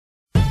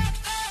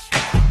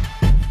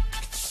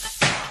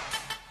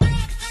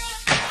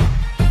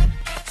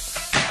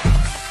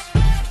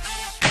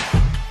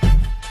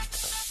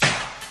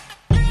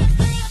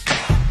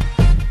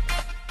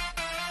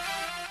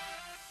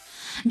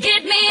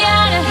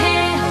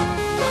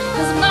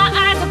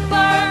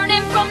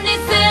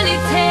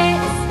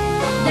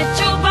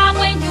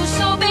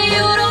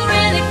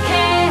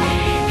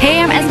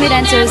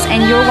Denters,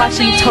 and you're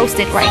watching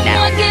Toasted right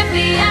now.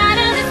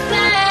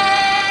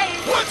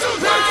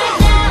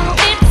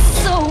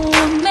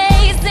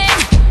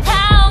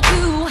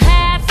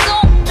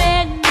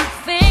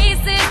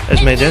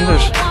 Esmee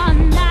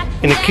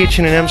Denters, in a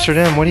kitchen in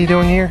Amsterdam. What are you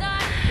doing here?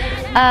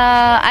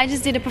 I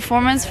just did a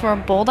performance for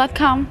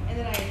Bol.com,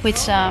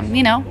 which,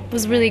 you know,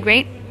 was really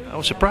great. I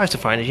was surprised to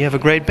find that you have a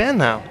great band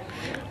now.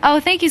 Oh,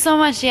 thank you so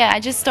much. Yeah, I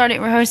just started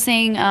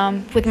rehearsing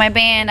with my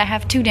band. I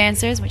have 2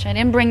 dancers, which I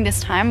didn't bring this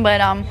time, but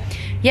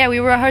yeah,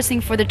 we were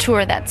rehearsing for the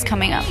tour that's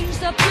coming up.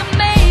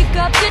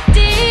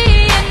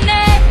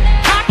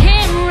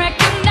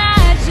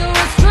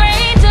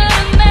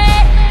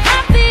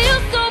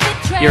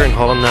 You're in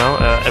Holland now.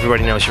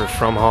 Everybody knows you're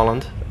from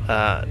Holland.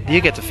 Do you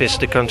get to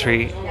visit the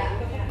country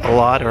a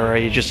lot, or are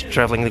you just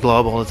traveling the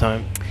globe all the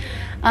time?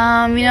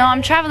 You know,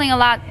 I'm traveling a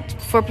lot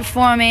for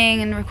performing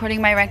and recording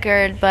my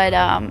record, but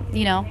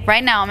you know,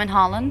 right now I'm in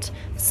Holland,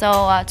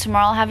 so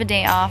tomorrow I'll have a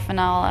day off and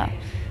I'll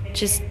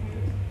just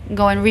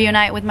go and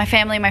reunite with my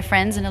family and my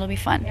friends, and it'll be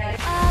fun. I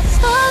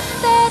thought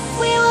that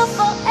we were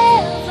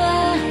forever.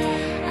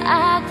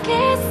 I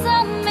guess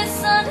I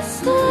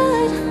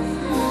misunderstood.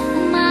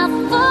 My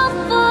fault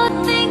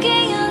for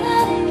thinking you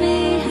loved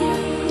me,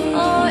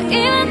 or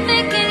even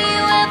thinking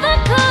you ever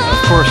could.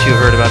 Of course you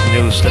heard about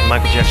the news that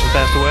Michael Jackson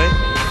passed away.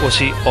 Was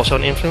he also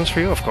an influence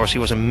for you? Of course, he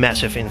was a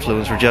massive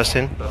influence for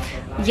Justin.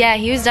 Yeah,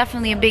 he was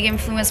definitely a big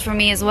influence for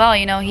me as well.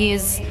 You know, he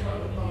is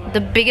the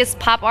biggest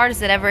pop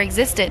artist that ever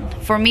existed.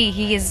 For me,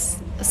 he is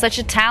such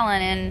a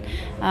talent,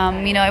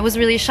 and you know, it was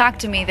really a shock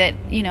to me that,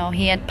 you know,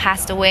 he had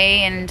passed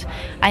away, and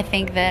I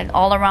think that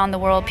all around the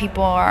world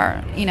people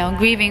are, you know,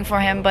 grieving for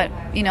him, but,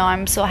 you know,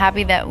 I'm so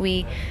happy that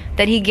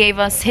he gave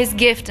us his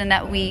gift, and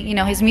that we, you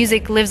know, his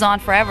music lives on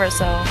forever,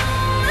 so.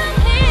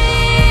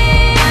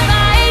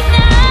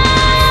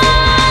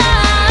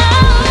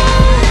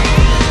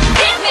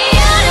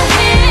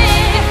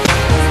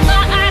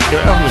 Your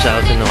album is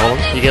out in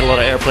Holland. You get a lot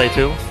of airplay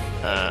too.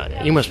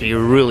 You must be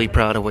really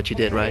proud of what you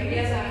did, right?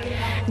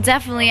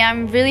 Definitely,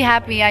 I'm really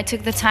happy I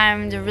took the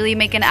time to really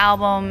make an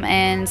album,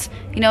 and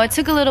you know, it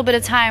took a little bit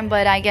of time,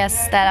 but I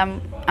guess that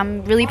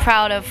I'm really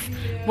proud of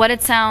what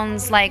it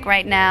sounds like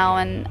right now,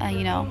 and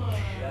you know,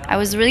 I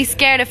was really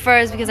scared at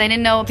first because I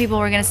didn't know what people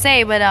were gonna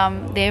say, but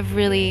they've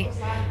really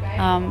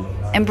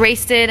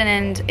embraced it,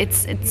 and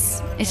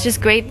it's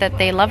just great that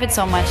they love it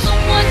so much.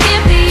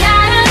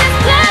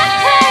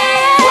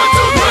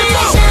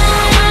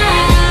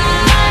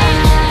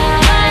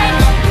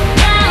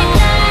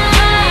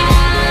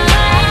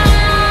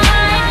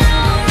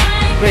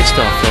 Great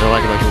stuff that I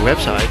like about your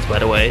website, by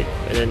the way,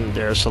 and then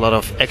there's a lot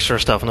of extra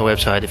stuff on the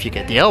website if you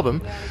get the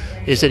album,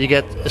 is that you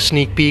get a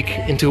sneak peek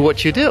into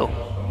what you do.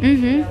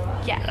 Mm-hmm.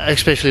 Yeah. I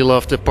especially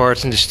love the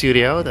parts in the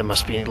studio. That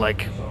must be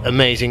like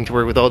amazing to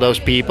work with all those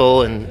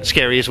people, and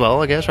scary as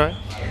well, I guess, right?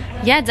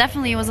 Yeah,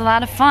 definitely. It was a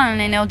lot of fun.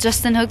 You know,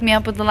 Justin hooked me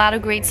up with a lot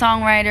of great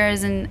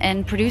songwriters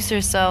and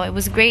producers, so it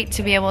was great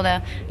to be able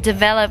to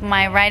develop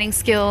my writing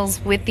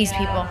skills with these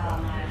people.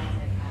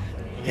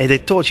 Hey, they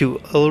taught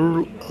you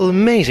an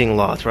amazing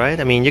lot, right?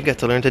 I mean, you get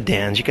to learn to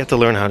dance, you get to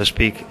learn how to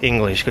speak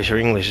English, because your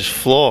English is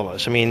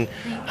flawless. I mean,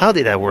 how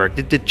did that work?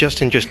 Did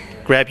Justin just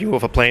grab you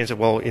off a plane and say,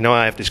 well, you know,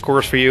 I have this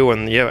course for you,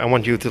 and yeah, I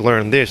want you to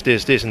learn this,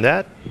 and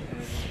that?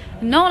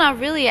 No, not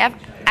really.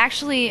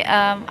 Actually,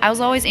 I was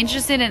always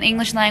interested in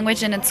English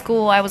language, and at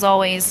school I was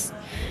always,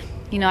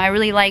 you know, I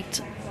really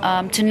liked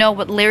to know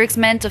what lyrics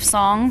meant of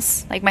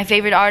songs. Like my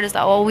favorite artist, I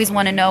always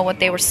want to know what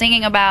they were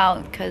singing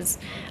about, because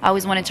I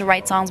always wanted to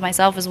write songs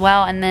myself as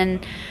well. And then,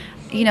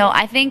 you know,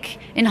 I think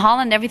in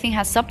Holland everything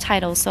has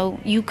subtitles, so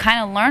you kind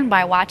of learn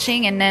by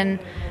watching. And then,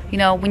 you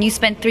know, when you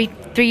spend three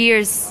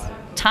years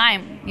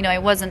time, you know,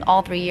 it wasn't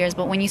all 3 years,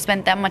 but when you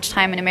spend that much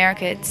time in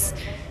America,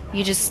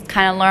 you just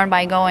kind of learn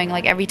by going.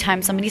 Like every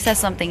time somebody says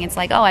something, it's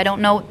like, oh, I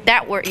don't know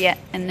that word yet,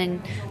 and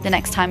then the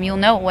next time you'll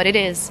know what it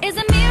is. Is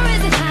it me or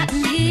is it hot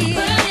in here?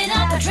 Burning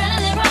up,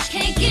 adrenaline rush,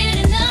 can't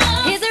get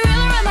enough. Is it real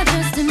or am I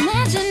just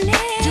imagining?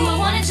 Do I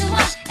want it too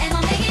much? Am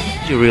I making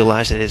it? Do you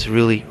realize that it's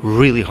really,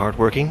 really hard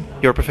working,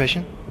 your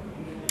profession?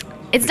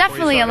 It's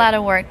definitely a lot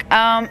of work.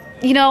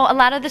 You know, a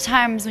lot of the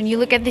times when you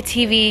look at the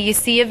TV, you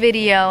see a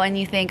video and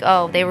you think,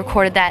 oh, they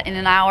recorded that in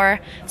an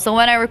hour. So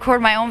when I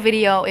record my own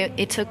video,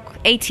 it took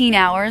 18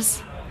 hours,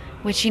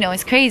 which, you know,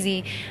 is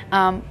crazy.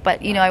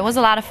 But, you know, it was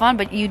a lot of fun.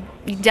 But you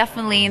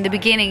definitely, in the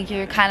beginning,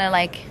 you're kind of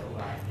like,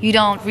 you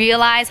don't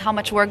realize how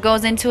much work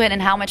goes into it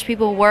and how much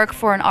people work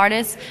for an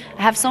artist.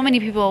 I have so many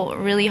people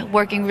really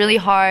working really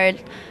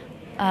hard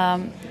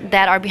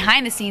that are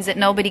behind the scenes that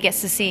nobody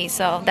gets to see.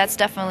 So that's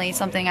definitely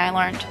something I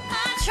learned.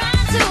 I try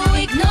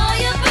to ignore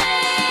you,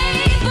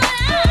 babe,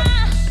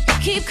 but I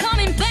keep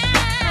coming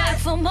back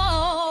for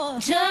more.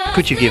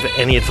 Could you give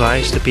any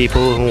advice to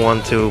people who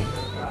want to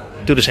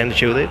do the same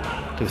that you did?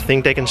 To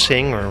think they can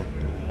sing or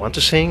want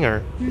to sing?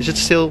 Or is it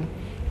still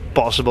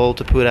possible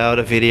to put out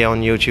a video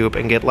on YouTube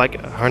and get like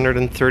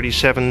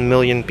 137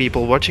 million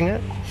people watching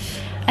it?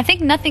 I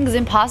think nothing's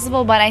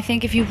impossible, but I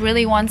think if you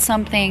really want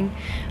something,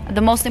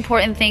 the most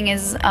important thing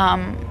is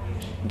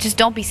just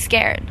don't be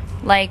scared.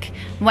 Like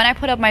when I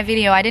put up my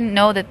video, I didn't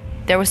know that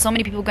there were so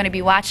many people going to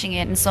be watching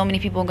it and so many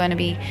people going to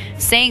be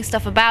saying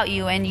stuff about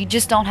you, and you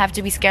just don't have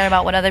to be scared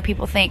about what other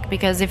people think,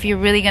 because if you're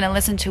really going to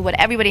listen to what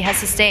everybody has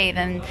to say,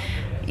 then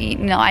you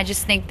know, I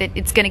just think that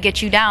it's going to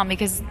get you down,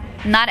 because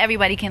not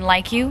everybody can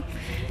like you,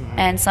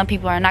 and some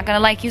people are not going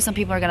to like you, some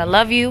people are going to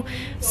love you.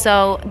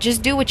 So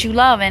just do what you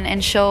love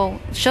and show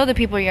the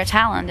people your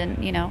talent,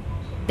 and you know,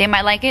 they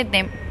might like it,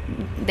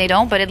 they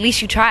don't, but at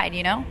least you tried,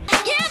 you know.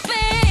 Yeah,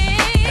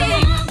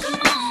 babe.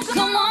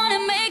 Come on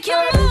and make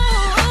your move.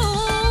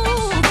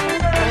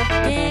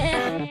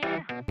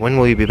 Yeah. When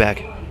will you be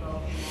back?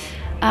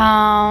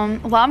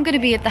 Well, I'm going to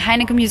be at the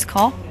Heineken Music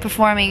Hall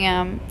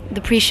performing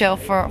the pre-show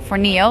for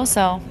Neo,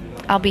 so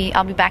I'll be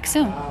back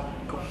soon.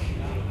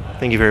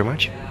 Thank you very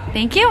much.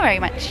 Thank you very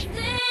much.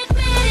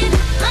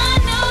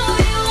 I